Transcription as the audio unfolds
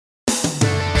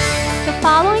The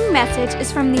following message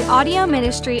is from the audio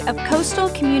ministry of Coastal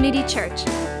Community Church.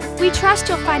 We trust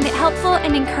you'll find it helpful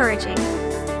and encouraging.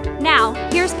 Now,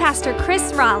 here's Pastor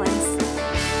Chris Rollins.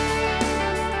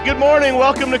 Good morning.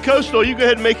 Welcome to Coastal. You go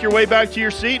ahead and make your way back to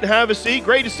your seat and have a seat.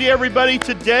 Great to see everybody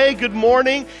today. Good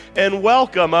morning and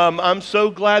welcome. I'm so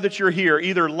glad that you're here,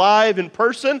 either live in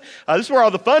person, this is where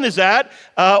all the fun is at,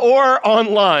 or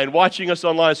online, watching us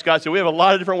online. Scott said we have a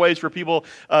lot of different ways for people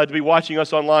to be watching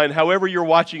us online. However you're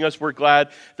watching us, we're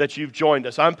glad that you've joined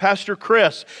us. I'm Pastor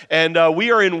Chris, and we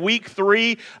are in week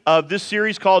 3 of this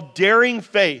series called Daring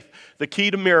Faith, the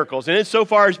Key to Miracles. And it so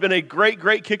far has been a great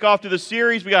kickoff to the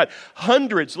series. We got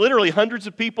literally hundreds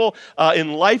of people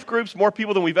in life groups, more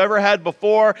people than we've ever had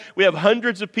before. We have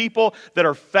hundreds of people that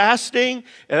are fasting,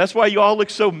 and that's why you all look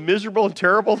so miserable and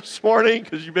terrible this morning,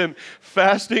 because you've been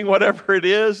fasting, whatever it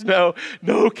is. No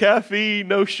caffeine,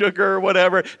 no sugar,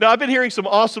 whatever. Now, I've been hearing some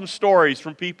awesome stories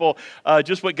from people,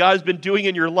 just what God's been doing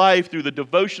in your life through the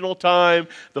devotional time,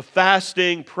 the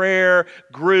fasting, prayer,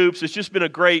 groups. It's just been a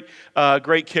great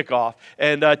kickoff.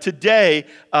 And today,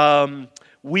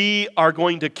 we are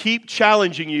going to keep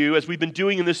challenging you, as we've been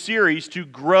doing in this series, to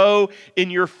grow in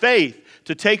your faith,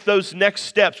 to take those next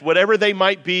steps, whatever they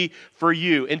might be for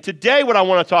you. And today, what I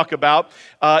want to talk about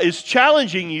is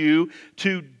challenging you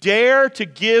to dare to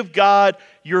give God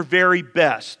your very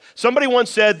best. Somebody once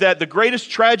said that the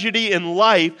greatest tragedy in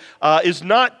life is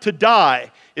not to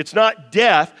die, it's not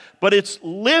death, but it's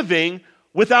living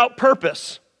without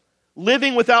purpose.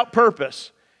 Living without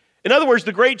purpose. In other words,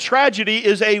 the great tragedy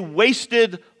is a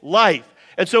wasted life.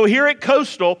 And so here at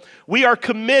Coastal, we are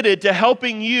committed to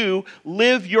helping you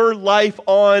live your life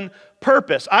on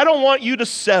purpose. I don't want you to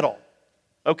settle.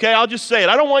 Okay, I'll just say it.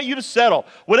 I don't want you to settle.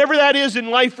 Whatever that is in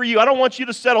life for you, I don't want you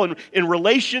to settle in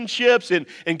relationships,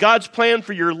 in God's plan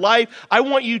for your life. I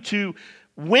want you to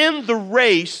win the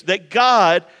race that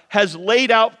God has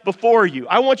laid out before you.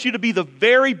 I want you to be the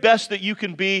very best that you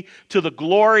can be to the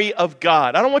glory of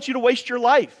God. I don't want you to waste your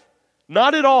life.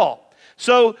 Not at all.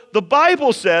 So the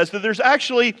Bible says that there's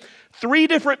actually 3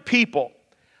 different people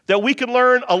that we can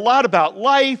learn a lot about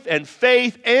life and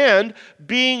faith and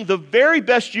being the very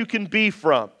best you can be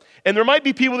from. And there might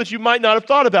be people that you might not have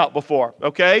thought about before,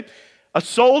 okay? A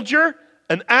soldier,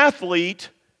 an athlete,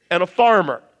 and a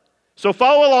farmer. So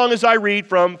follow along as I read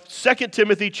from 2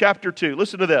 Timothy chapter 2.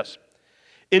 Listen to this.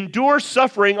 Endure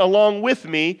suffering along with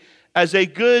me as a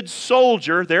good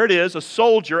soldier, there it is, a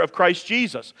soldier of Christ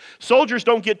Jesus. Soldiers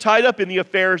don't get tied up in the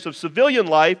affairs of civilian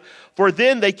life, for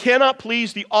then they cannot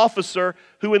please the officer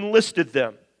who enlisted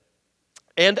them.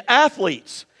 And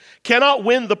athletes cannot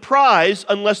win the prize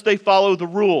unless they follow the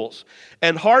rules.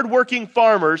 And hardworking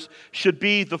farmers should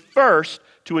be the first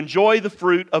to enjoy the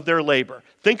fruit of their labor.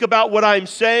 Think about what I'm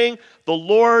saying. The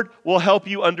Lord will help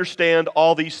you understand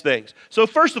all these things. So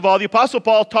first of all, the Apostle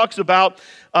Paul talks about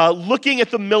looking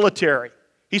at the military.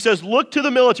 He says, look to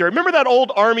the military. Remember that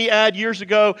old army ad years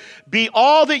ago? Be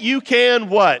all that you can,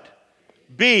 what?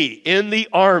 Be in the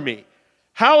army.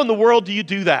 How in the world do you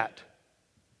do that?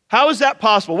 How is that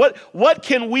possible? What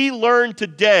can we learn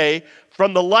today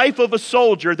from the life of a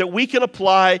soldier that we can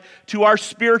apply to our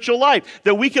spiritual life,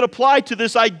 that we can apply to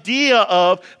this idea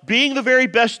of being the very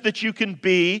best that you can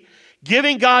be,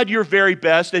 giving God your very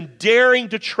best, and daring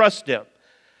to trust Him?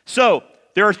 So,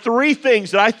 there are 3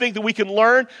 things that I think that we can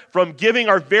learn from giving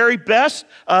our very best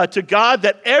to God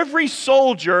that every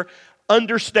soldier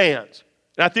understands,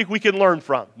 and I think we can learn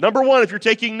from. Number 1, if you're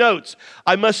taking notes,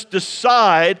 I must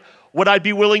decide what I'd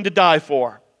be willing to die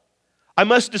for. I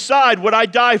must decide what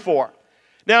I'd die for.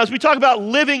 Now, as we talk about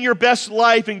living your best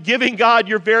life and giving God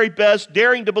your very best,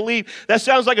 daring to believe, that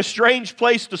sounds like a strange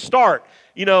place to start,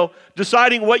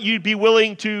 deciding what you'd be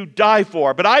willing to die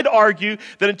for. But I'd argue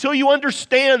that until you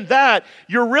understand that,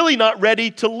 you're really not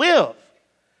ready to live.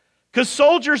 Because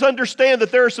soldiers understand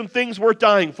that there are some things worth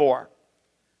dying for.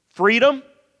 Freedom,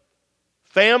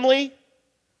 family,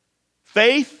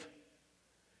 faith.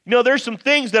 There's some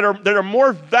things that are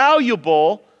more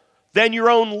valuable than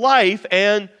your own life,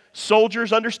 and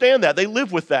soldiers understand that. They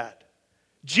live with that.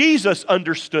 Jesus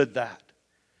understood that.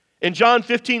 In John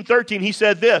 15:13, he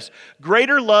said this,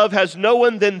 greater love has no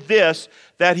one than this,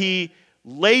 that he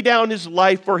lay down his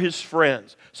life for his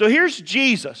friends. So here's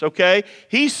Jesus, okay?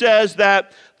 He says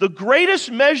that the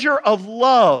greatest measure of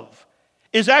love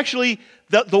is actually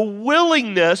the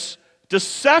willingness to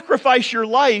sacrifice your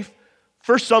life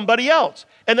for somebody else.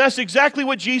 And that's exactly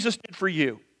what Jesus did for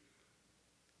you.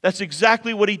 That's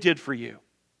exactly what He did for you.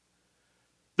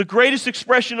 The greatest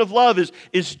expression of love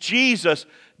is Jesus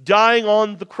dying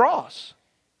on the cross.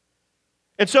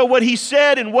 And so what He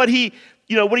said and what He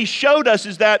showed us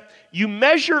is that you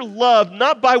measure love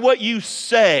not by what you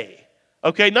say,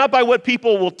 Okay, not by what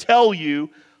people will tell you,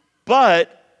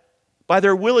 but by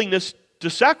their willingness to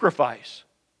sacrifice.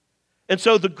 And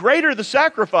so the greater the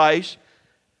sacrifice,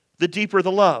 the deeper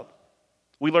the love.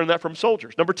 We learn that from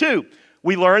soldiers. Number 2,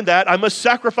 we learn that I must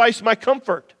sacrifice my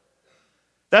comfort.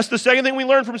 That's the second thing we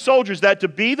learn from soldiers, that to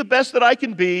be the best that I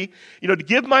can be, to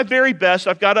give my very best,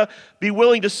 I've got to be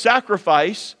willing to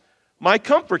sacrifice my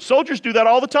comfort. Soldiers do that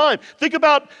all the time. Think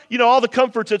about, all the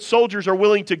comforts that soldiers are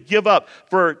willing to give up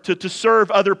to serve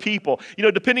other people.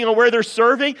 Depending on where they're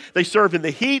serving, they serve in the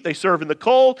heat, they serve in the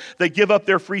cold, they give up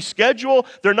their free schedule,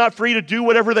 they're not free to do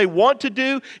whatever they want to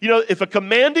do. If a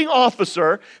commanding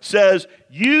officer says,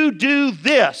 you do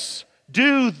this,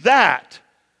 do that,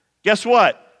 guess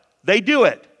what? They do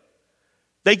it.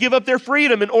 They give up their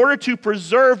freedom in order to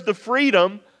preserve the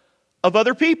freedom of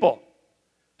other people.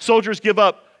 Soldiers give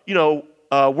up,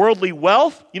 worldly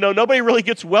wealth. Nobody really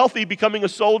gets wealthy becoming a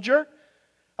soldier.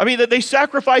 I mean, they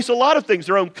sacrifice a lot of things,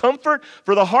 their own comfort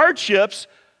for the hardships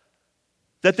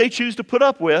that they choose to put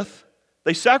up with.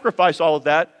 They sacrifice all of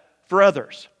that for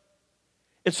others.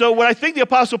 And so what I think the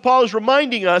Apostle Paul is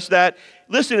reminding us that,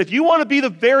 listen, if you want to be the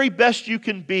very best you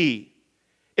can be,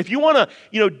 if you want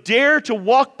to, dare to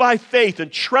walk by faith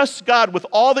and trust God with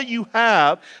all that you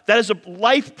have, that is a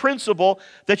life principle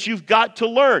that you've got to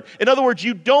learn. In other words,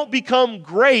 you don't become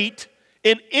great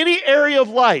in any area of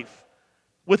life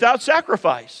without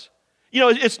sacrifice.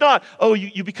 It's not,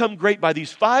 you become great by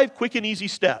these 5 quick and easy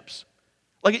steps.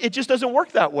 Like, it just doesn't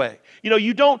work that way.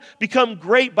 You don't become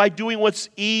great by doing what's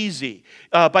easy,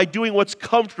 by doing what's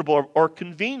comfortable or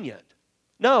convenient.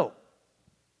 No.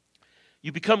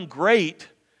 You become great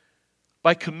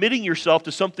by committing yourself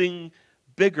to something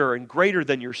bigger and greater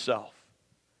than yourself.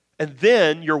 And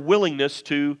then your willingness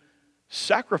to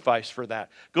sacrifice for that.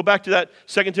 Go back to that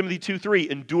 2 Timothy 2:3.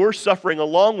 Endure suffering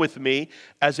along with me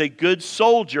as a good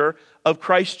soldier of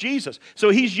Christ Jesus.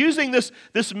 So he's using this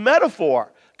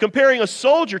metaphor, comparing a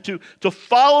soldier to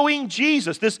following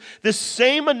Jesus, this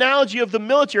same analogy of the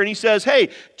military. And he says, hey,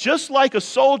 just like a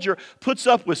soldier puts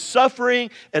up with suffering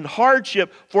and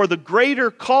hardship for the greater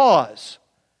cause,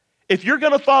 if you're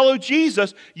going to follow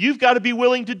Jesus, you've got to be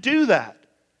willing to do that,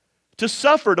 to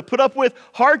suffer, to put up with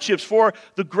hardships for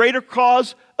the greater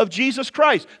cause of Jesus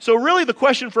Christ. So really the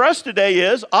question for us today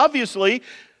is, obviously,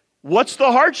 what's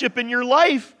the hardship in your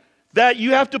life that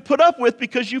you have to put up with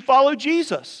because you follow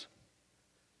Jesus?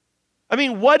 I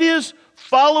mean, what is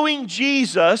following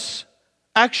Jesus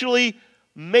actually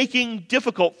making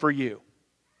difficult for you?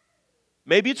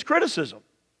 Maybe it's criticism.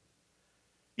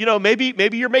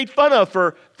 Maybe you're made fun of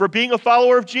for being a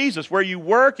follower of Jesus, where you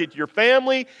work, at your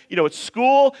family, at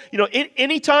school.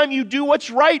 Anytime you do what's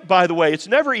right, by the way, it's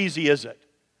never easy, is it?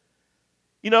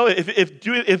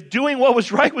 If doing what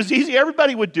was right was easy,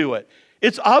 everybody would do it.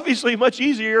 It's obviously much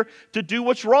easier to do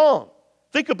what's wrong.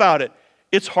 Think about it.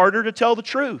 It's harder to tell the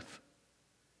truth.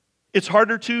 It's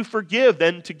harder to forgive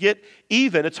than to get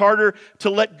even. It's harder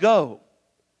to let go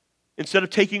instead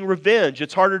of taking revenge.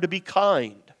 It's harder to be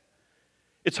kind.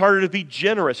 It's harder to be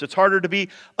generous. It's harder to be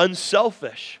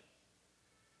unselfish.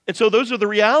 And so those are the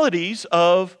realities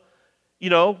of,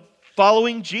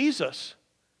 following Jesus.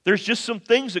 There's just some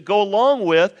things that go along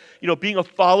with, being a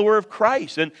follower of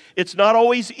Christ. And it's not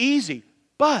always easy.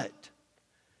 But,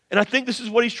 and I think this is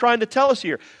what he's trying to tell us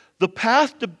here, the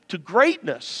path to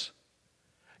greatness,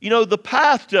 the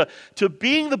path to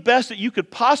being the best that you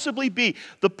could possibly be,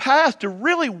 the path to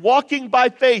really walking by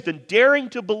faith and daring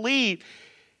to believe,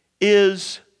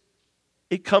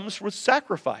 it comes with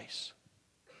sacrifice.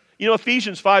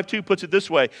 Ephesians 5:2 puts it this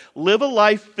way: live a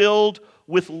life filled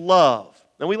with love.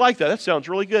 And we like that. That sounds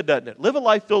really good, doesn't it? Live a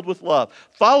life filled with love.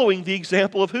 Following the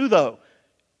example of who, though?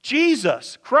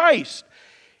 Jesus Christ.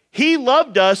 He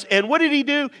loved us, and what did he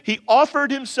do? He offered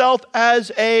himself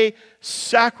as a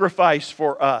sacrifice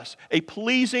for us, a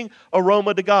pleasing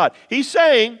aroma to God. He's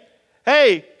saying,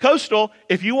 hey, Coastal,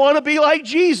 if you want to be like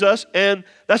Jesus, and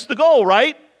that's the goal,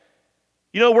 right?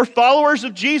 We're followers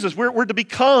of Jesus. We're to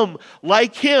become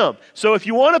like him. So if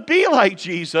you want to be like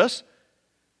Jesus,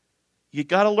 you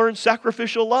got to learn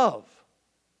sacrificial love.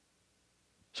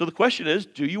 So the question is,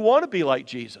 do you want to be like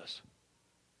Jesus?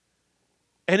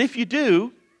 And if you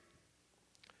do,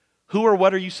 who or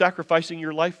what are you sacrificing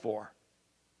your life for?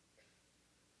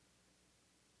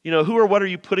 Who or what are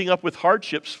you putting up with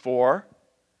hardships for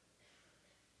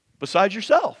besides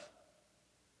yourself?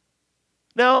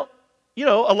 Now,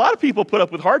 a lot of people put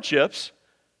up with hardships,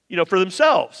 for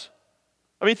themselves.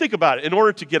 I mean, think about it. In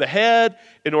order to get ahead,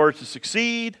 in order to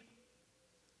succeed.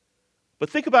 But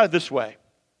think about it this way.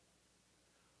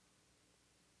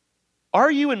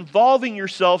 Are you involving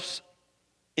yourselves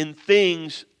in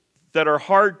things that are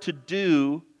hard to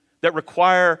do that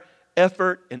require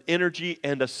effort and energy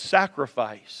and a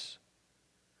sacrifice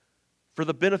for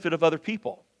the benefit of other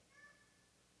people.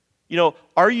 You know,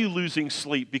 are you losing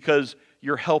sleep because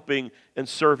you're helping and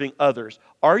serving others?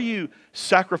 Are you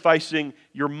sacrificing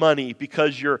your money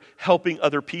because you're helping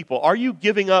other people? Are you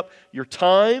giving up your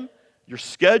time, your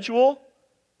schedule,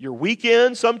 your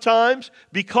weekend sometimes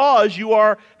because you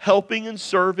are helping and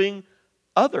serving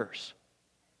others?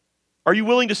 Are you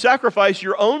willing to sacrifice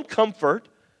your own comfort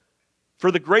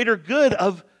for the greater good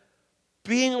of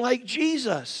being like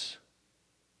Jesus?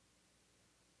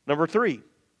 Number 3,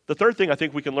 the third thing I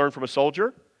think we can learn from a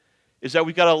soldier is that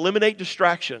we've got to eliminate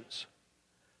distractions.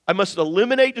 I must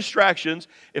eliminate distractions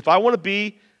if I want to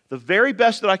be the very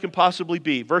best that I can possibly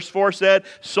be. Verse 4 said,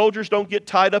 soldiers don't get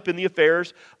tied up in the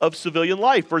affairs of civilian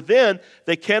life, for then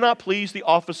they cannot please the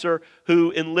officer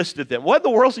who enlisted them. What in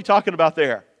the world is he talking about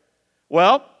there?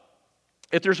 Well,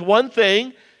 if there's one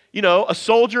thing, you know, a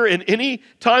soldier in any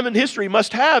time in history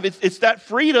must have, it's that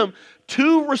freedom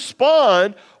to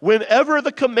respond whenever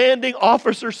the commanding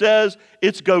officer says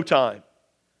it's go time.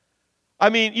 I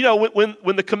mean, you know,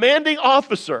 when the commanding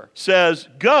officer says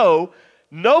go,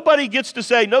 nobody gets to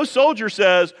say, no soldier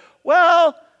says,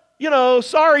 well, you know,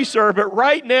 sorry, sir, but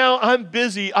right now I'm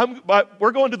busy.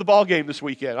 We're going to the ball game this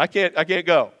weekend. I can't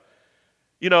go.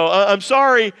 You know, I'm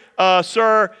sorry,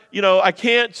 sir, you know, I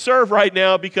can't serve right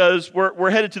now because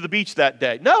we're headed to the beach that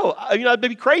day. No, you know, that'd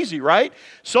be crazy, right?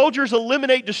 Soldiers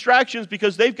eliminate distractions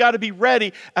because they've got to be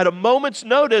ready at a moment's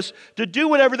notice to do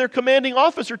whatever their commanding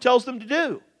officer tells them to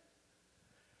do.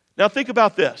 Now think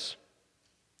about this.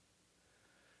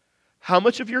 How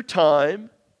much of your time,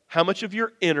 how much of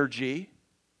your energy,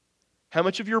 how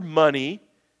much of your money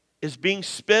is being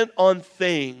spent on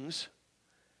things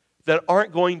that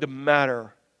aren't going to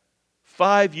matter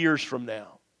 5 years from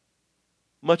now,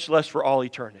 much less for all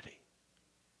eternity?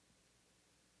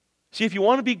 See, if you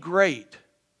want to be great,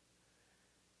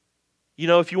 you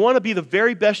know, if you want to be the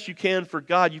very best you can for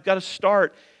God, you've got to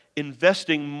start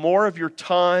investing more of your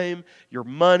time, your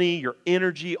money, your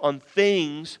energy on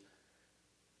things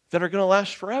that are going to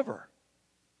last forever.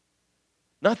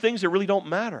 Not things that really don't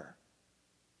matter.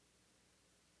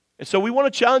 And so we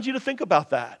want to challenge you to think about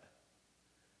that.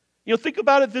 You know, think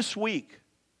about it this week.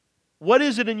 What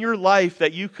is it in your life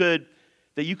that you could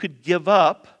give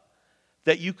up,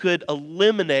 that you could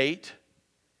eliminate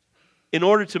in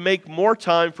order to make more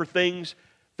time for things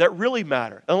that really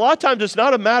matter? And a lot of times it's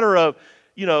not a matter of,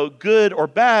 you know, good or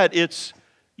bad. It's,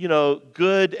 you know,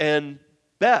 good and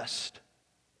best.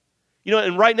 You know,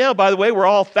 and right now, by the way, we're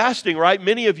all fasting, right?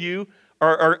 Many of you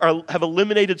have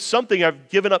eliminated something, have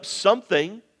given up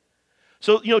something.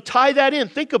 So, you know, tie that in.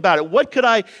 Think about it. What could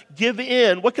I give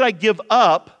in? What could I give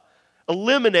up,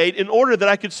 eliminate, in order that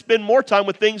I could spend more time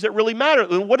with things that really matter?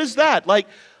 And what is that? Like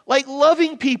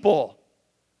loving people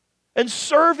and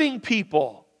serving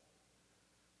people.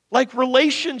 Like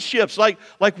relationships, like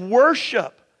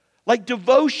worship, like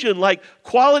devotion, like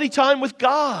quality time with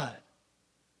God.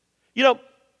 You know,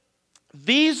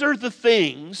 these are the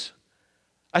things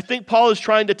I think Paul is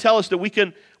trying to tell us that we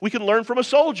can learn from a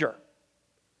soldier.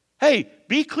 Hey,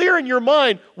 be clear in your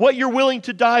mind what you're willing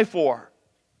to die for.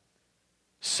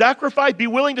 Be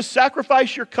willing to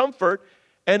sacrifice your comfort,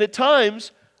 and at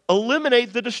times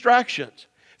eliminate the distractions.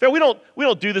 In fact, we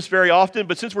don't do this very often,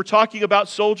 but since we're talking about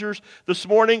soldiers this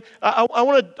morning, I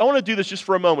want to do this just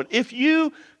for a moment. If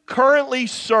you currently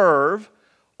serve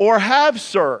or have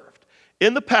served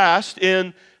in the past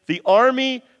in the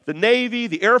Army, the Navy,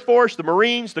 the Air Force, the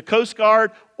Marines, the Coast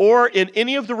Guard, or in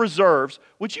any of the reserves,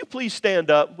 would you please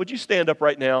stand up? Would you stand up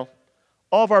right now?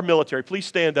 All of our military, please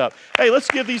stand up. Hey, let's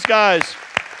give these guys...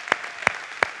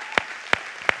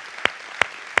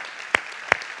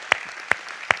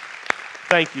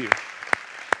 Thank you.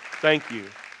 Thank you.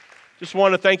 Just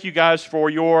want to thank you guys for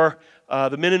your,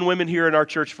 the men and women here in our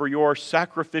church, for your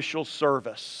sacrificial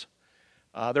service.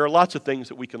 There are lots of things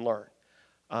that we can learn.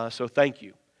 So thank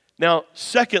you. Now,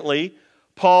 secondly,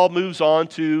 Paul moves on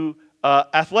to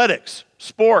athletics,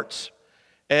 sports.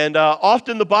 And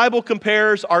often the Bible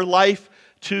compares our life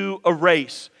to a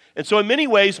race. And so in many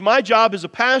ways, my job as a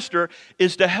pastor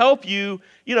is to help you,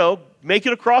 you know, make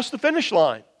it across the finish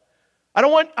line. I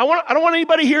don't want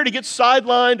anybody here to get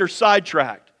sidelined or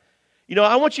sidetracked. You know,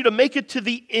 I want you to make it to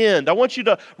the end. I want you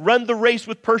to run the race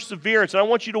with perseverance, and I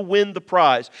want you to win the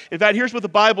prize. In fact, here's what the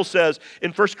Bible says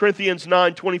in 1 Corinthians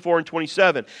 9, 24 and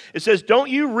 27. It says, don't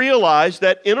you realize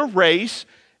that in a race,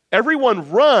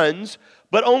 everyone runs,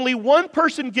 but only one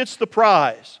person gets the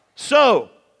prize? So,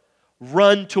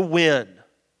 run to win.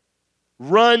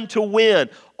 Run to win.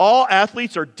 All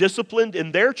athletes are disciplined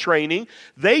in their training.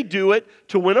 They do it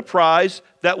to win a prize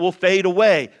that will fade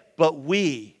away. but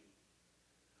we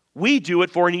do it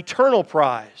for an eternal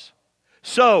prize.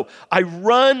 So I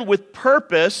run with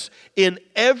purpose in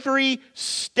every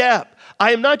step.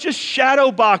 I am not just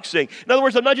shadow boxing. In other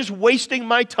words, I'm not just wasting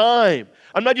my time.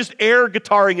 I'm not just air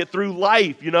guitaring it through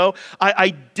life,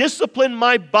 I discipline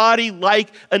my body like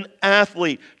an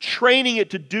athlete, training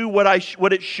it to do what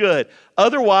it should.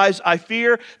 Otherwise, I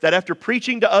fear that after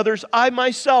preaching to others, I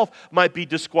myself might be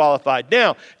disqualified.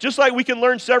 Now, just like we can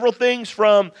learn several things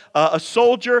from a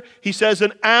soldier, he says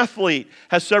an athlete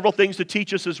has several things to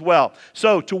teach us as well.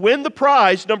 So, to win the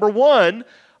prize, number one,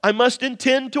 I must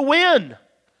intend to win.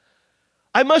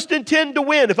 I must intend to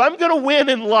win. If I'm going to win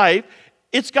in life,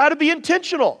 it's got to be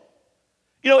intentional.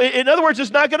 In other words,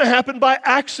 it's not going to happen by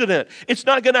accident. It's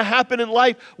not going to happen in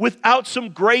life without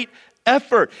some great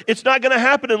effort. It's not going to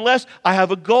happen unless I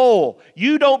have a goal.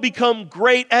 You don't become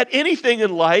great at anything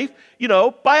in life,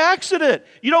 by accident.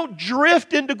 You don't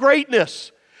drift into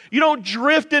greatness. You don't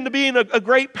drift into being a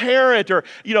great parent or,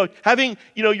 having,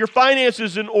 your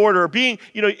finances in order, being,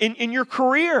 in your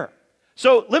career.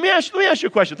 So let me ask you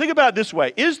a question. Think about it this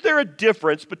way. Is there a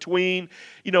difference between,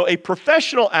 a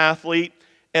professional athlete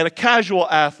and a casual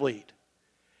athlete?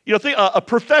 Think a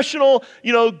professional,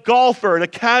 golfer and a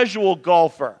casual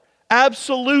golfer.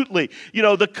 Absolutely.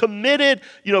 The committed,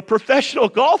 professional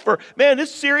golfer, man,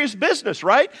 it's serious business,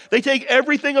 right? They take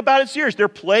everything about it serious. They're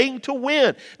playing to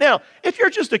win. Now, if you're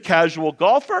just a casual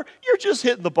golfer, you're just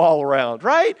hitting the ball around,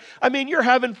 right? I mean, you're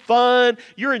having fun.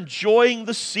 You're enjoying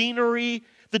the scenery.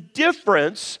 The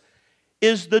difference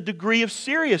is the degree of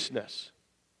seriousness.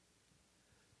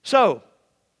 So,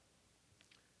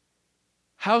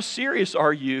 how serious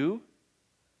are you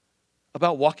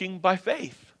about walking by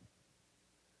faith?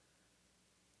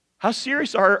 How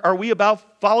serious are we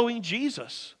about following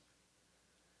Jesus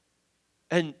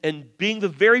and being the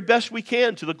very best we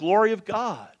can to the glory of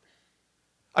God?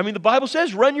 I mean, the Bible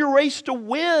says, run your race to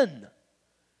win.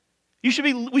 We should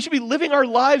be living our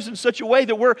lives in such a way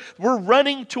that we're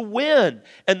running to win.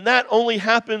 And that only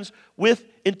happens with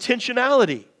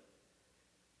intentionality.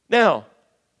 Now,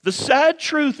 the sad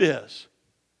truth is,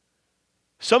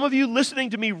 some of you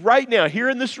listening to me right now, here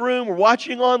in this room or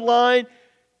watching online,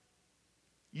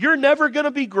 you're never going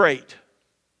to be great.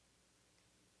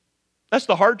 That's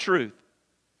the hard truth.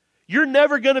 You're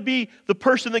never going to be the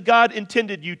person that God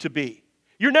intended you to be.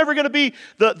 You're never going to be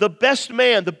the best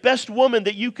man, the best woman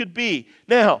that you could be.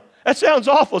 Now, that sounds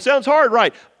awful. It sounds hard,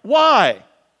 right? Why?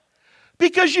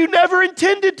 Because you never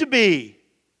intended to be.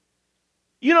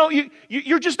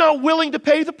 You're just not willing to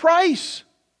pay the price.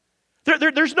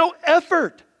 There's no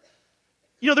effort.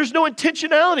 There's no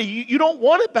intentionality. You don't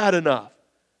want it bad enough.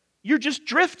 You're just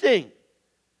drifting.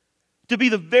 To be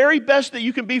the very best that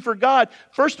you can be for God,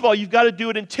 first of all, you've got to do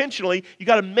it intentionally. You've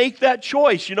got to make that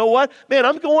choice. You know what? Man,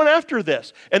 I'm going after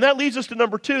this. And that leads us to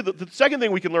number two, the second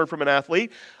thing we can learn from an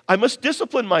athlete. I must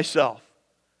discipline myself.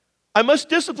 I must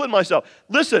discipline myself.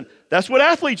 Listen, that's what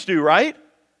athletes do, right?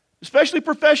 Especially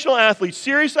professional athletes,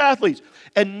 serious athletes.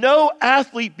 And no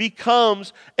athlete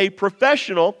becomes a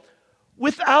professional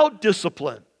without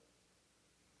discipline,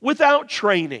 without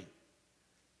training.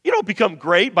 You don't become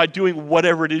great by doing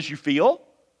whatever it is you feel.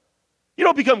 You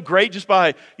don't become great just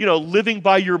by, living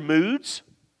by your moods.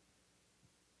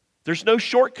 There's no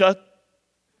shortcuts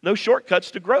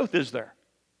to growth, is there?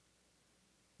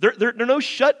 There are no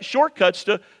shortcuts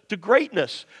to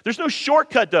greatness. There's no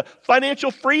shortcut to financial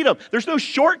freedom. There's no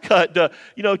shortcut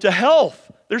to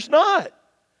health. There's not.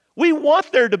 We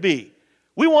want there to be.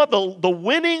 We want the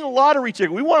winning lottery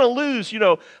ticket. We want to lose,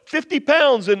 50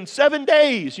 pounds in 7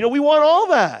 days. We want all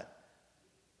that.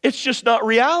 It's just not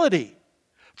reality.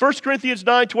 1 Corinthians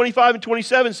 9:25 and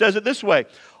 27 says it this way.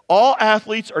 All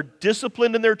athletes are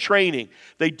disciplined in their training.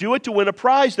 They do it to win a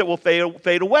prize that will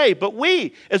fade away. But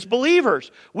we, as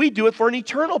believers, we do it for an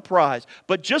eternal prize.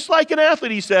 But just like an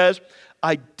athlete, he says,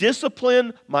 I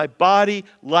discipline my body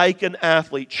like an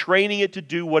athlete, training it to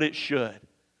do what it should.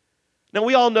 Now,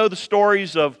 we all know the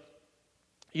stories of,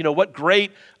 what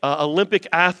great Olympic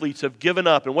athletes have given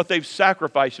up and what they've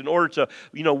sacrificed in order to,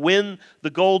 win the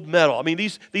gold medal. I mean,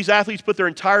 these athletes put their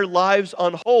entire lives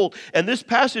on hold. And this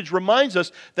passage reminds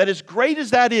us that as great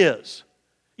as that is,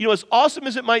 as awesome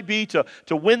as it might be to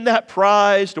win that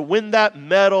prize, to win that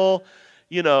medal,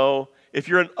 if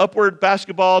you're in upward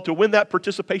basketball, to win that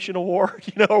participation award,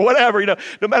 or whatever, no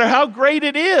matter how great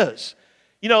it is,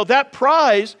 that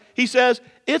prize, he says,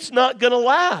 it's not going to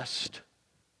last.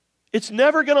 It's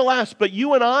never going to last. But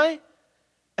you and I,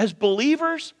 as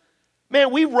believers,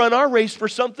 man, we run our race for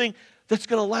something that's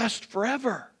going to last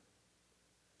forever.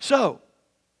 So,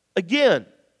 again,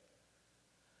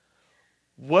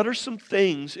 what are some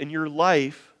things in your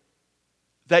life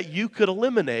that you could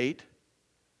eliminate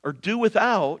or do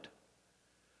without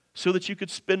so that you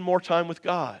could spend more time with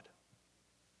God,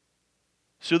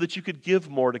 so that you could give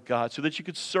more to God, so that you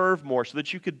could serve more, so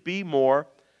that you could be more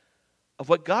of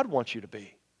what God wants you to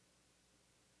be?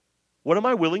 What am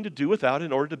I willing to do without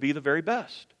in order to be the very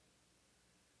best?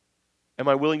 Am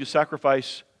I willing to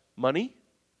sacrifice money,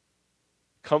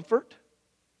 comfort,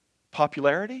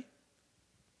 popularity?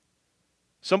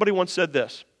 Somebody once said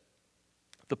this: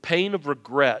 the pain of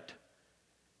regret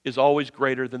is always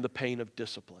greater than the pain of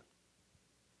discipline.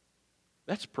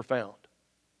 That's profound.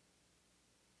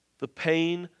 The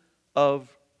pain of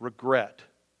regret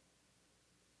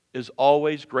is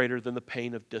always greater than the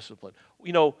pain of discipline.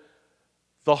 You know,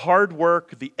 the hard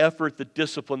work, the effort, the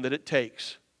discipline that it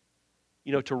takes,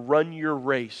 to run your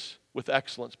race with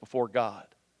excellence before God.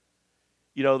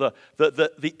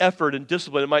 The effort and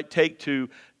discipline it might take to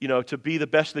be the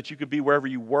best that you could be wherever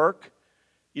you work,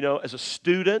 as a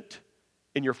student,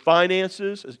 in your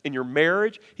finances, in your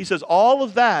marriage. He says all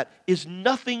of that is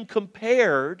nothing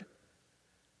compared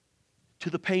to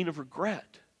the pain of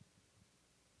regret.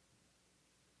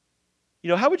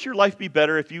 How would your life be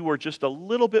better if you were just a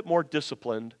little bit more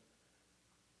disciplined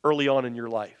early on in your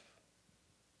life?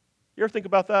 You ever think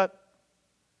about that?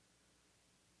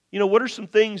 What are some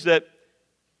things that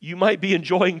you might be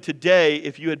enjoying today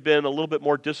if you had been a little bit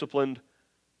more disciplined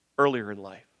earlier in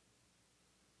life?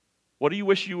 What do you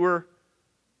wish you were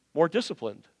more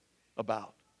disciplined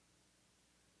about?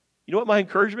 You know what my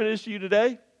encouragement is to you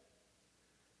today?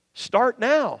 Start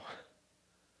now.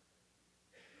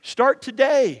 Start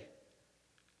today.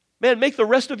 Man, make the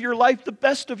rest of your life the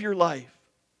best of your life.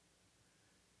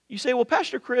 You say, well,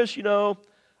 Pastor Chris,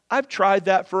 I've tried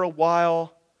that for a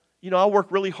while. I'll work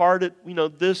really hard at,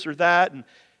 this or that, and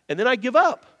then I give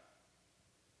up.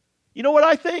 You know what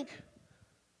I think?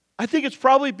 I think it's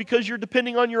probably because you're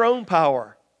depending on your own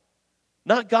power,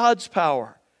 not God's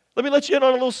power. Let me let you in on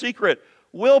a little secret.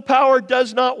 Willpower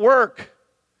does not work.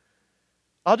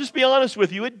 I'll just be honest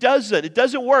with you. It doesn't. It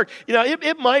doesn't work.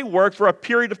 It might work for a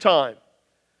period of time.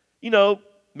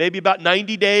 Maybe about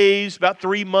 90 days, about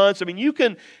 3 months. I mean, you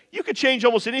can change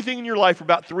almost anything in your life for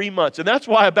about 3 months. And that's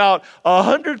why about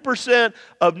 100%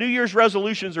 of New Year's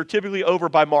resolutions are typically over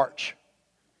by March.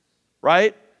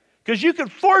 Right? Because you can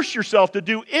force yourself to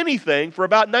do anything for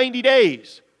about 90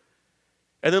 days.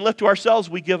 And then left to ourselves,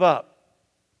 we give up.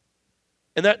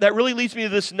 And that really leads me to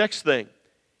this next thing.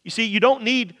 You see, you don't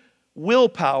need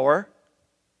willpower.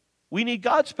 We need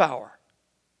God's power.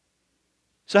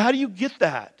 So how do you get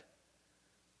that?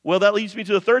 Well, that leads me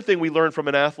to the third thing we learn from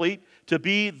an athlete: to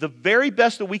be the very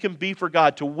best that we can be for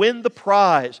God, to win the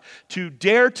prize, to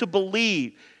dare to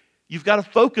believe. You've got to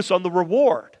focus on the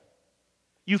reward.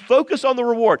 You focus on the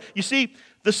reward. You see,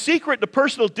 the secret to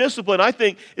personal discipline, I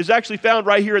think, is actually found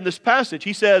right here in this passage.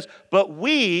 He says, but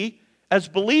we, as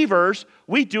believers,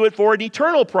 we do it for an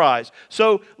eternal prize.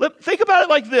 So think about it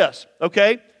like this,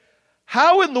 okay?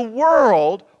 How in the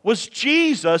world was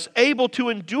Jesus able to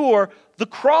endure the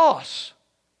cross?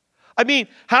 I mean,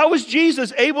 how was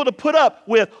Jesus able to put up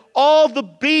with all the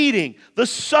beating, the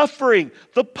suffering,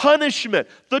 the punishment,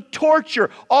 the torture,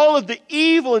 all of the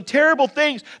evil and terrible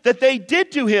things that they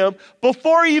did to him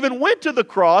before he even went to the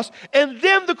cross, and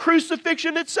then the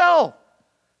crucifixion itself?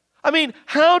 I mean,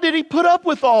 how did he put up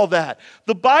with all that?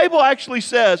 The Bible actually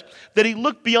says that he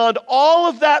looked beyond all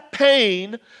of that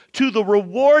pain to the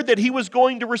reward that he was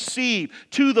going to receive,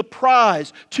 to the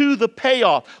prize, to the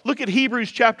payoff. Look at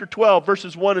Hebrews chapter 12,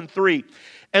 verses 1 and 3.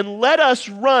 And let us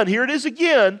run, here it is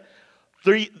again,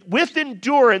 with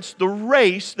endurance the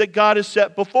race that God has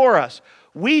set before us.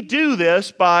 We do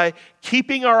this by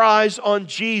keeping our eyes on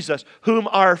Jesus, whom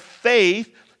our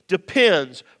faith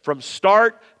depends from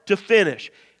start to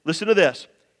finish. Listen to this.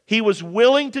 He was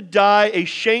willing to die a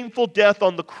shameful death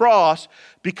on the cross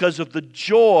because of the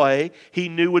joy he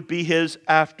knew would be his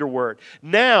afterward.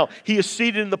 Now he is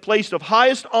seated in the place of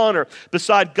highest honor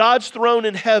beside God's throne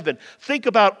in heaven. Think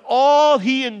about all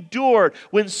he endured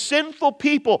when sinful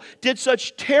people did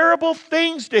such terrible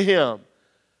things to him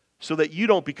so that you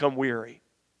don't become weary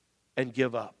and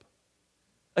give up.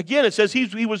 Again, it says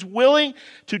he was willing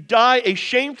to die a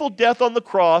shameful death on the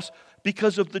cross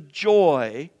because of the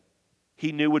joy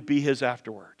he knew would be his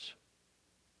afterwards.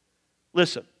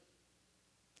 Listen,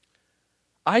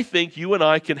 I think you and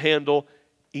I can handle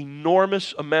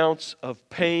enormous amounts of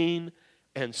pain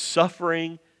and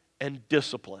suffering and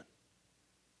discipline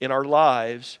in our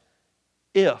lives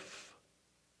if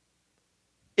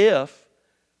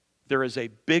there is a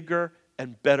bigger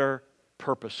and better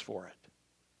purpose for it.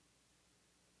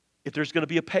 If there's going to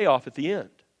be a payoff at the end.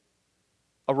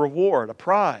 a reward, a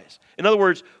prize. In other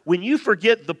words, when you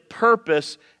forget the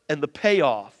purpose and the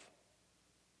payoff,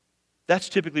 that's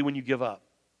typically when you give up.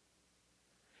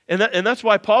 And that's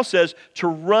why Paul says to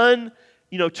run,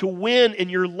 to win in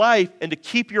your life and to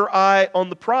keep your eye on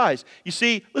the prize. You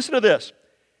see, listen to this.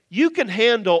 You can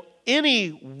handle any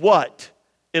what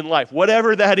in life,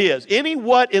 whatever that is, any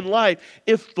what in life,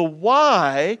 if the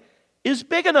why is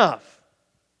big enough.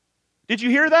 Did you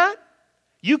hear that?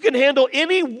 You can handle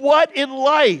any what in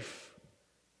life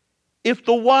if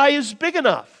the why is big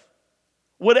enough.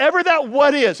 Whatever that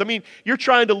what is. I mean, you're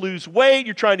trying to lose weight,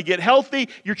 you're trying to get healthy,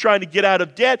 you're trying to get out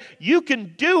of debt. You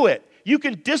can do it. You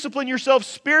can discipline yourself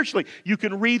spiritually. You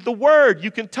can read the Word.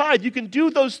 You can tithe. You can do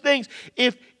those things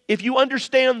if you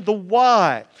understand the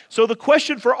why. So the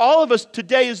question for all of us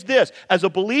today is this. As a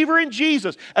believer in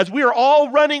Jesus, as we are all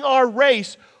running our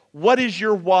race, what is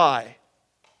your why?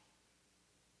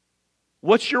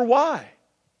 What's your why?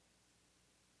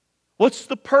 What's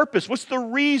the purpose? What's the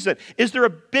reason? Is there a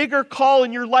bigger call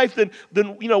in your life than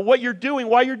what you're doing,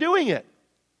 why you're doing it?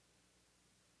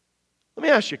 Let me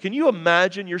ask you, can you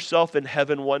imagine yourself in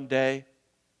heaven one day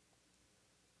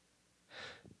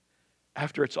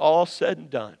after it's all said and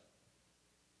done?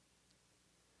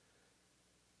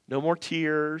 No more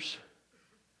tears,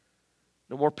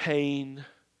 no more pain,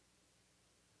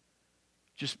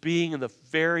 just being in the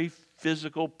very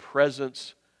physical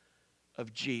presence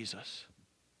of Jesus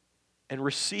and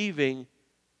receiving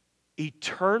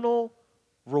eternal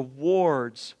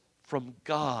rewards from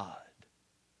God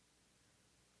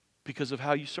because of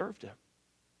how you served Him.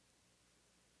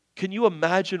 Can you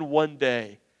imagine one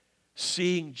day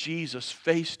seeing Jesus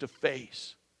face to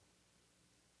face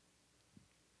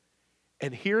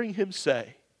and hearing Him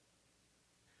say,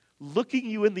 looking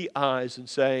you in the eyes and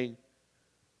saying,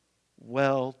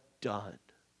 "Well done,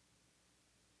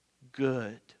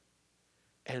 good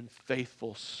and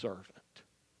faithful servant."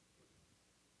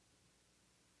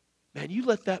 Man, you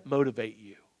let that motivate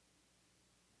you.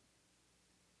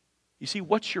 You see,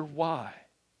 what's your why?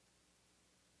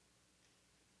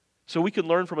 So we can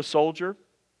learn from a soldier,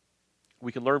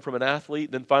 we can learn from an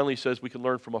athlete, then finally he says we can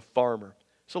learn from a farmer.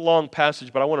 It's a long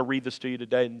passage, but I want to read this to you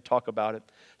today and talk about it.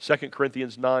 2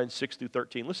 Corinthians 9, 6 through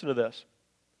 13. Listen to this.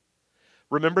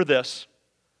 Remember this.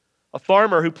 A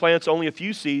farmer who plants only a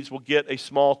few seeds will get a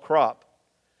small crop,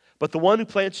 but the one who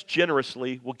plants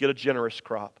generously will get a generous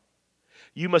crop.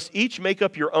 You must each make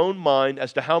up your own mind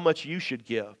as to how much you should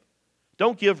give.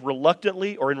 Don't give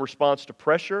reluctantly or in response to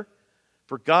pressure,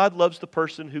 for God loves the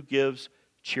person who gives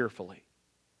cheerfully.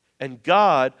 And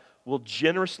God will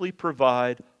generously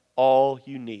provide all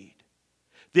you need.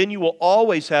 Then you will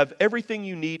always have everything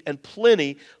you need and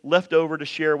plenty left over to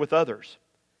share with others.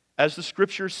 As the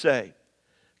Scriptures say,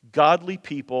 godly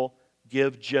people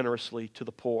give generously to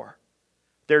the poor.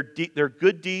 Their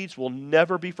good deeds will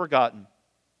never be forgotten.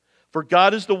 For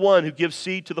God is the one who gives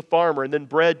seed to the farmer and then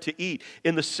bread to eat.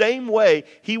 In the same way,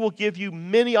 He will give you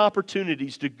many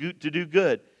opportunities to do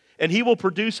good, and He will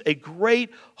produce a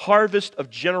great harvest of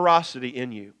generosity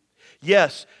in you.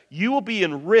 Yes, you will be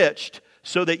enriched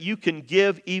so that you can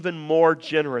give even more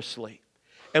generously.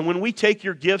 And when we take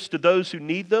your gifts to those who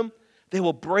need them, they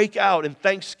will break out in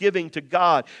thanksgiving to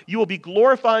God. You will be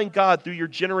glorifying God through your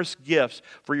generous gifts,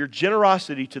 for your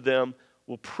generosity to them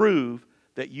will prove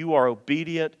that you are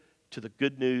obedient to the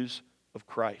good news of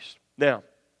Christ. Now,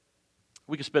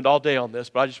 we could spend all day on this,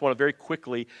 but I just want to very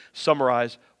quickly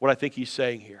summarize what I think he's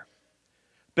saying here.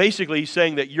 Basically, he's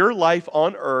saying that your life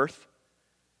on earth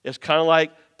is kind of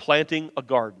like planting a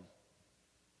garden.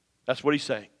 That's what he's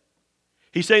saying.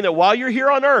 He's saying that while you're here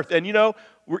on earth, and you're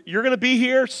going to be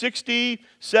here 60,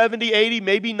 70, 80,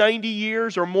 maybe 90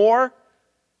 years or more,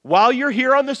 while you're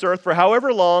here on this earth for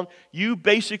however long, you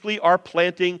basically are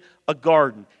planting a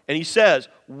garden. And he says,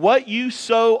 what you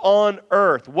sow on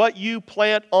earth, what you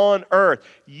plant on earth,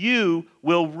 you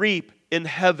will reap in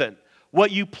heaven.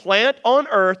 What you plant on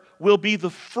earth will be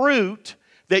the fruit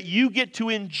that you get to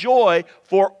enjoy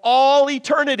for all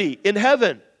eternity in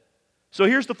heaven. So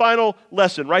here's the final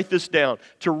lesson. Write this down.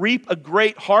 To reap a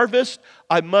great harvest,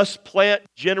 I must plant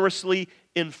generously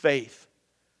in faith.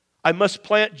 I must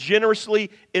plant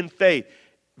generously in faith.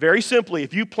 Very simply,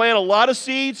 if you plant a lot of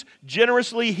seeds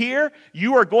generously here,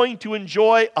 you are going to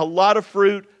enjoy a lot of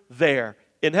fruit there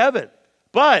in heaven.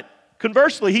 But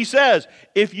conversely, he says,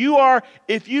 if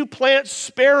you plant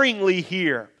sparingly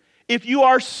here, if you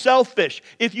are selfish,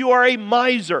 if you are a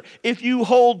miser, if you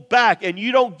hold back and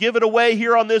you don't give it away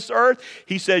here on this earth,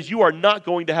 he says you are not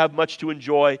going to have much to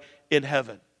enjoy in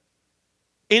heaven.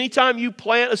 Anytime you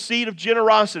plant a seed of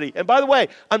generosity, and by the way,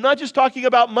 I'm not just talking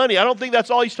about money. I don't think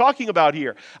that's all he's talking about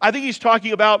here. I think he's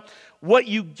talking about what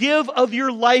you give of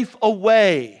your life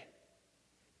away,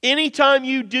 anytime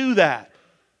you do that,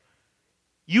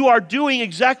 you are doing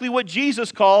exactly what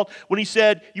Jesus called when he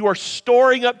said, you are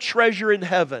storing up treasure in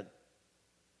heaven.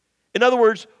 In other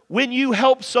words, when you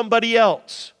help somebody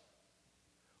else,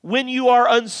 when you are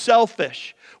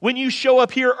unselfish, when you show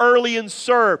up here early and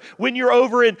serve, when you're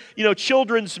over in,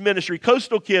 children's ministry,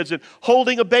 Coastal Kids, and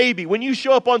holding a baby, when you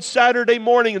show up on Saturday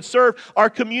morning and serve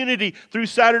our community through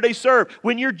Saturday Serve,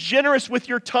 when you're generous with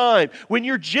your time, when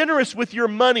you're generous with your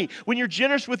money, when you're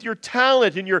generous with your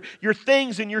talent and your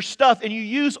things and your stuff, and you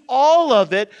use all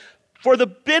of it for the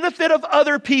benefit of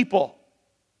other people,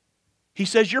 he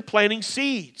says you're planting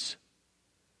seeds.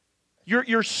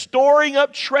 You're storing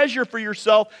up treasure for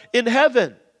yourself in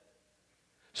heaven.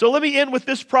 So let me end with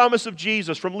this promise of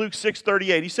Jesus from Luke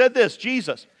 6:38. He said this,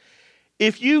 Jesus,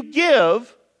 if you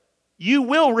give, you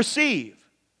will receive.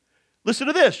 Listen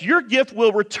to this, your gift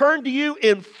will return to you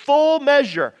in full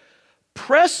measure,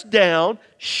 pressed down,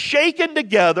 shaken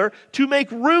together to make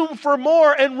room for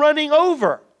more and running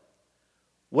over.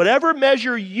 Whatever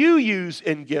measure you use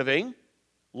in giving,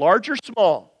 large or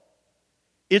small,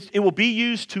 it will be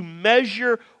used to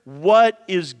measure what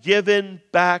is given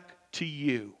back to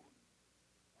you.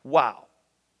 Wow.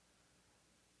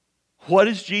 What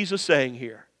is Jesus saying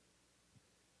here?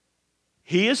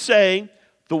 He is saying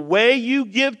the way you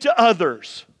give to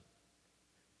others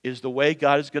is the way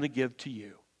God is going to give to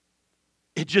you.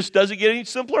 It just doesn't get any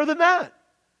simpler than that.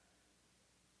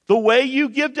 The way you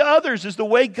give to others is the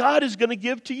way God is going to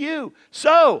give to you.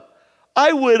 So,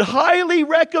 I would highly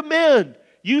recommend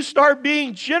you start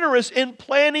being generous in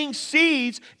planting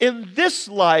seeds in this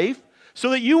life so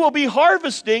that you will be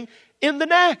harvesting in the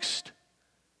next.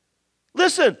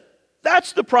 Listen,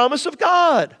 that's the promise of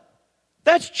God.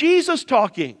 That's Jesus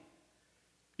talking.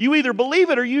 You either believe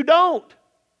it or you don't.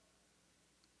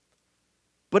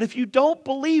 But if you don't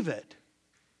believe it,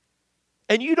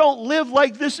 and you don't live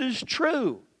like this is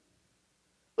true,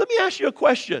 let me ask you a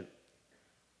question.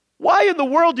 Why in the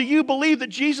world do you believe that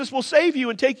Jesus will save you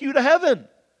and take you to heaven?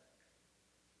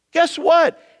 Guess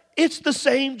what? It's the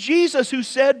same Jesus who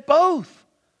said both.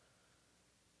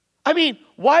 I mean,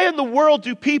 why in the world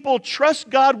do people trust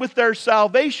God with their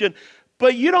salvation,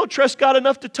 but you don't trust God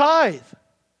enough to tithe?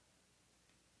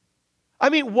 I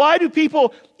mean, why do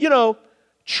people,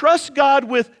 trust God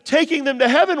with taking them to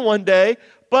heaven one day,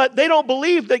 but they don't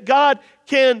believe that God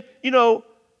can,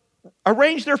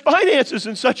 arrange their finances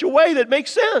in such a way that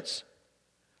makes sense?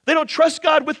 They don't trust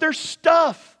God with their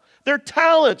stuff, their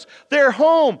talents, their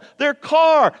home, their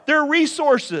car, their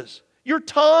resources, your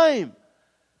time.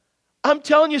 I'm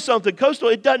telling you something, Coastal,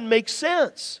 it doesn't make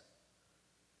sense.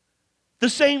 The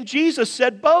same Jesus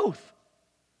said both.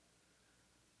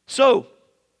 So,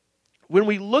 when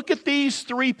we look at these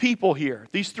three people here,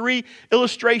 these three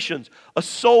illustrations, a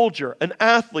soldier, an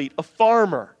athlete, a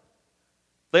farmer,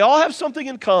 they all have something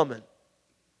in common.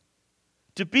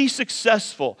 To be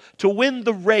successful, to win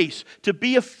the race, to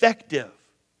be effective,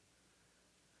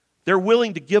 they're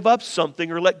willing to give up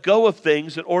something or let go of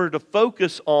things in order to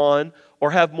focus on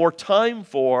or have more time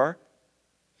for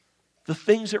the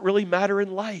things that really matter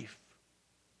in life.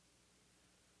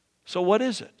 So what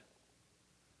is it?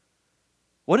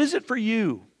 What is it for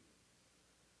you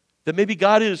that maybe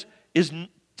God is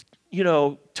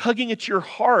tugging at your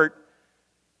heart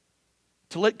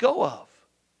to let go of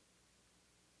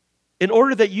in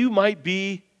order that you might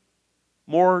be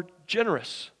more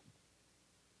generous,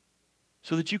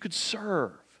 so that you could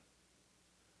serve,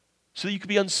 so that you could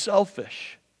be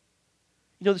unselfish,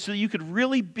 so that you could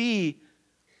really be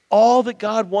all that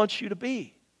God wants you to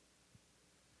be?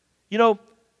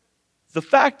 The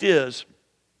fact is,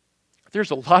 there's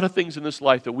a lot of things in this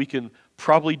life that we can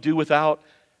probably do without,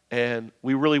 and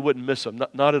we really wouldn't miss them,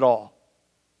 not at all.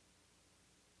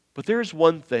 But there's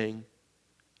one thing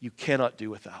you cannot do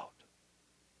without.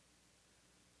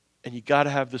 And you got to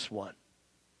have this one.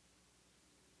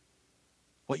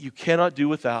 What you cannot do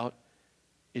without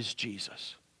is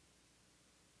Jesus.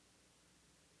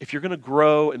 If you're going to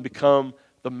grow and become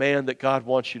the man that God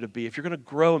wants you to be, if you're going to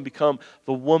grow and become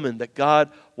the woman that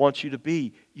God wants you to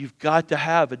be, you've got to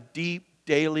have a deep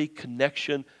daily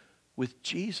connection with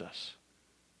Jesus.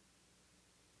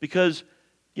 Because,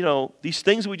 these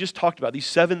things that we just talked about, these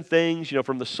 7 things,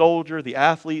 from the soldier, the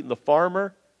athlete, and the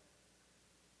farmer,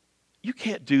 you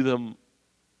can't do them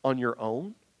on your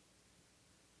own.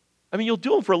 I mean, you'll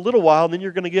do them for a little while, and then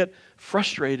you're going to get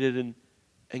frustrated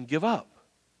and give up.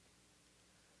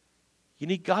 You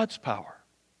need God's power.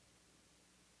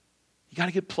 You got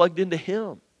to get plugged into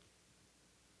Him.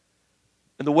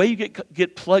 And the way you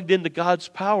get plugged into God's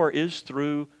power is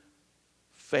through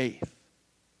faith.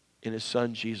 in His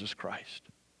Son, Jesus Christ.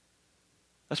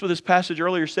 That's what this passage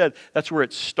earlier said. That's where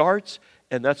it starts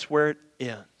and that's where it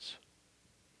ends.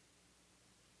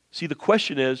 See, the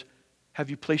question is, have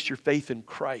you placed your faith in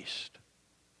Christ?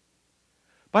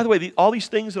 By the way, all these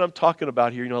things that I'm talking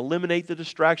about here, eliminate the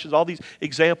distractions, all these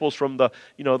examples from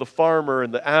the farmer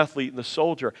and the athlete and the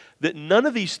soldier, that none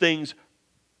of these things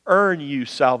earn you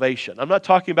salvation. I'm not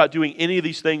talking about doing any of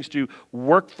these things to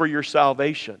work for your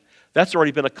salvation. That's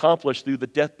already been accomplished through the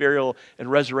death, burial, and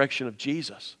resurrection of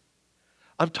Jesus.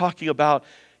 I'm talking about,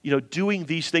 doing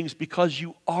these things because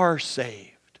you are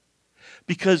saved,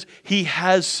 because He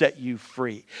has set you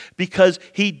free, because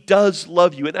He does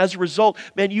love you. And as a result,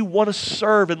 man, you want to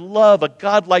serve and love a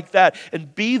God like that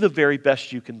and be the very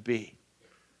best you can be.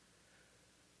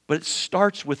 But it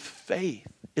starts with faith.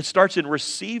 It starts in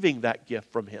receiving that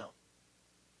gift from Him.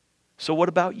 So what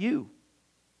about you?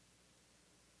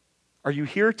 Are you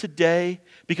here today?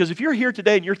 Because if you're here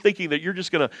today and you're thinking that you're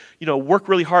just going to, work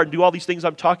really hard and do all these things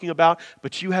I'm talking about,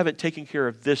 but you haven't taken care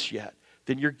of this yet,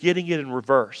 then you're getting it in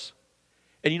reverse.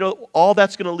 And all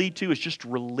that's going to lead to is just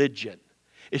religion.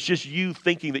 It's just you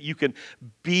thinking that you can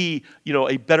be,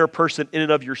 a better person in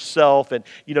and of yourself, and,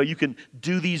 you can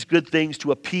do these good things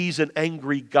to appease an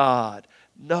angry God.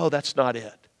 No, that's not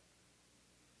it.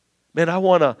 Man, I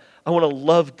want to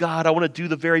love God. I want to do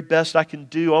the very best I can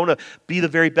do. I want to be the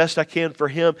very best I can for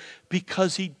Him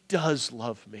because He does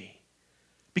love me,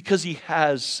 because He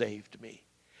has saved me,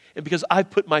 and because I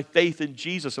put my faith in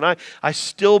Jesus, and I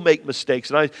still make mistakes,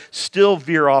 and I still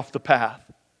veer off the path.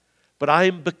 But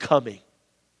I'm becoming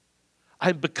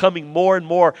more and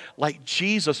more like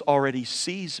Jesus already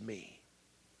sees me.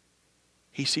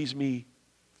 He sees me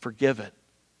forgiven,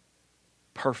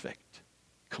 perfect,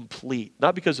 complete,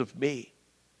 not because of me,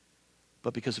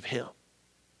 but because of Him.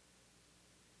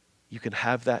 You can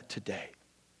have that today.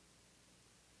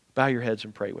 Bow your heads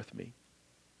and pray with me.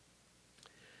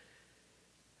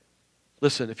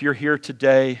 Listen, if you're here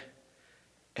today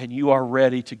and you are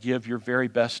ready to give your very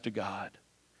best to God,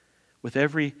 with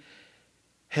every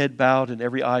head bowed and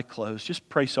every eye closed, just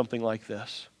pray something like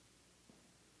this.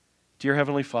 Dear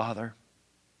Heavenly Father,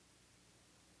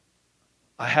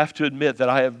 I have to admit that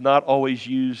I have not always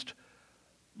used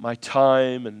my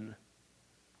time and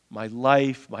my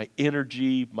life, my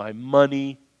energy, my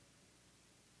money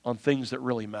on things that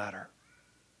really matter,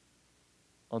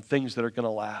 on things that are going to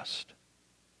last.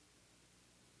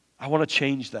 I want to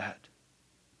change that.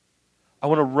 I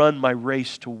want to run my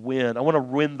race to win. I want to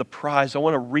win the prize. I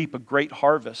want to reap a great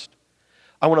harvest.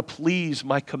 I want to please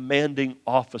my commanding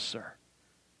officer,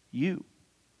 you.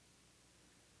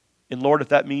 And Lord, if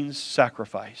that means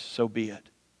sacrifice, so be it.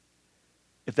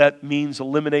 If that means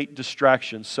eliminate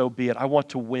distractions, so be it. I want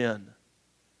to win.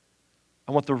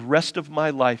 I want the rest of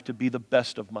my life to be the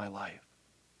best of my life.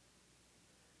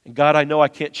 And God, I know I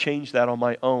can't change that on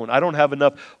my own. I don't have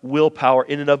enough willpower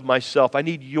in and of myself. I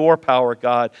need your power,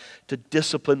 God, to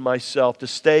discipline myself, to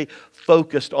stay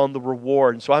focused on the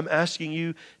reward. And so I'm asking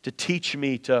you to teach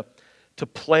me to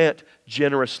plant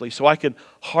generously so I can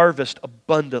harvest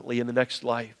abundantly in the next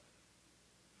life.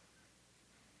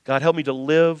 God, help me to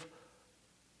live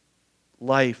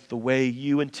life the way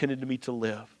you intended me to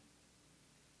live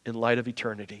in light of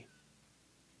eternity.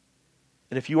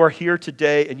 And if you are here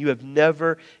today and you have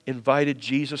never invited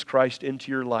Jesus Christ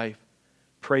into your life,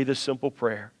 pray this simple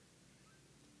prayer.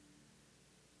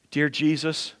 Dear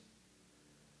Jesus,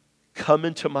 come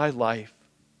into my life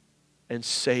and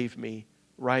save me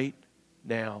right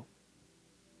now.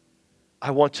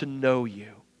 I want to know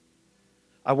you.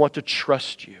 I want to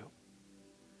trust you.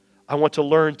 I want to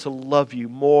learn to love you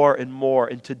more and more.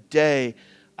 And today,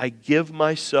 I give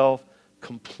myself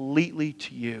completely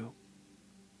to you.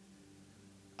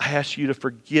 I ask you to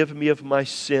forgive me of my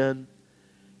sin.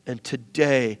 And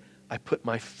today, I put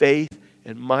my faith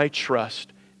and my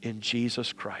trust in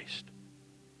Jesus Christ.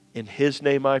 In His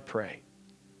name I pray.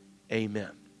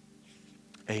 Amen.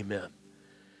 Amen.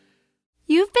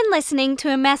 You've been listening to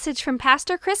a message from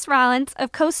Pastor Chris Rollins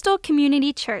of Coastal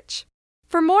Community Church.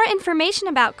 For more information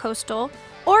about Coastal,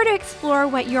 or to explore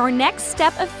what your next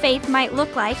step of faith might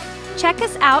look like, check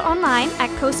us out online at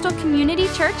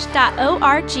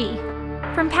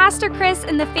coastalcommunitychurch.org. From Pastor Chris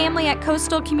and the family at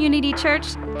Coastal Community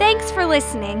Church, thanks for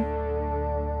listening.